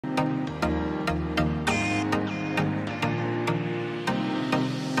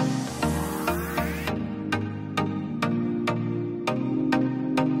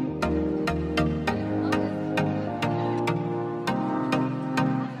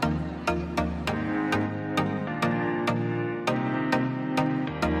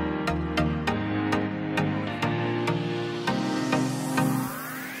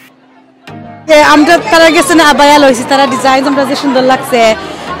আমরা তারা গেছে না আবায়া লইছি তারা ডিজাইন আমরা যে সুন্দর লাগছে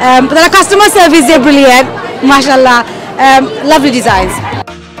তারা কাস্টমার সার্ভিস যে ব্রিলিয়ান্ট মাশাআল্লাহ লাভলি ডিজাইনস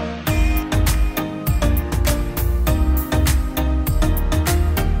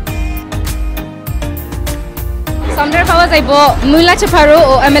আমরা পাওয়া যাইব Moonlight Chaparro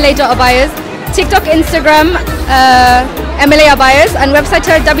O MLA Abayas TikTok Instagram MLA Abayas and website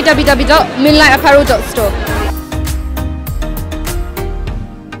www.moonlightaparro.store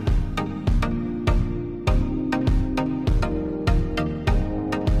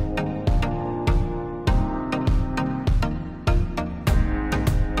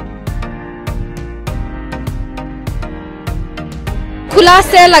খোলা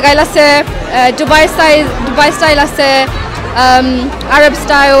আছে লাগাইল আছে Dubai style আছে Arab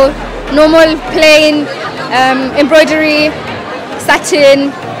style normal plain embroidery satin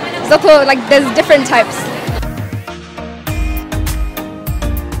so like there's different types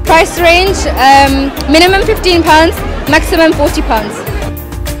price range minimum £15 maximum £40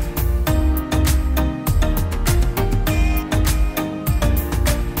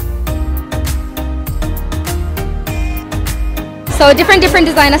 So different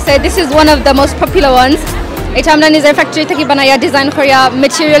design আছে. This is one of the most popular ones. It amna nizer factory theki banaya design koriya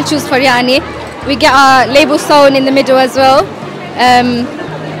material choose koriya ani. We get our label sewn in the middle as well.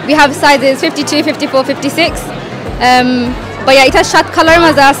 We have sizes 52, 54, 56. But yeah, it has shot color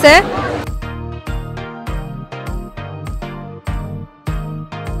maza ase.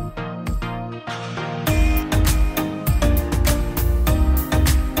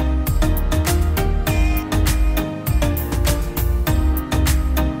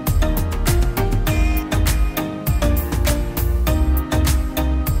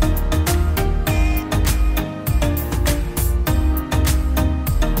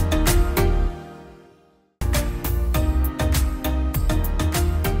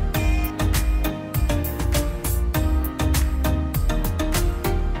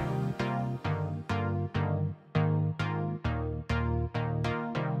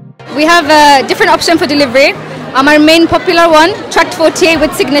 We have a different option for delivery. Our main popular one, tracked 48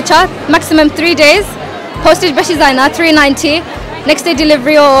 with signature, maximum 3 days. Postage bashi zaina, $3.90. Next day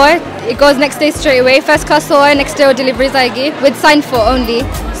delivery or it goes next day straight away. First class or next day or delivery zaigi with signed for only.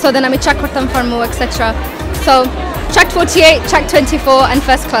 So then I'm check kortam farmo etc. So tracked 48, tracked 24 and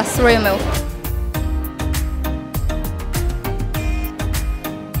first class Royal Mail.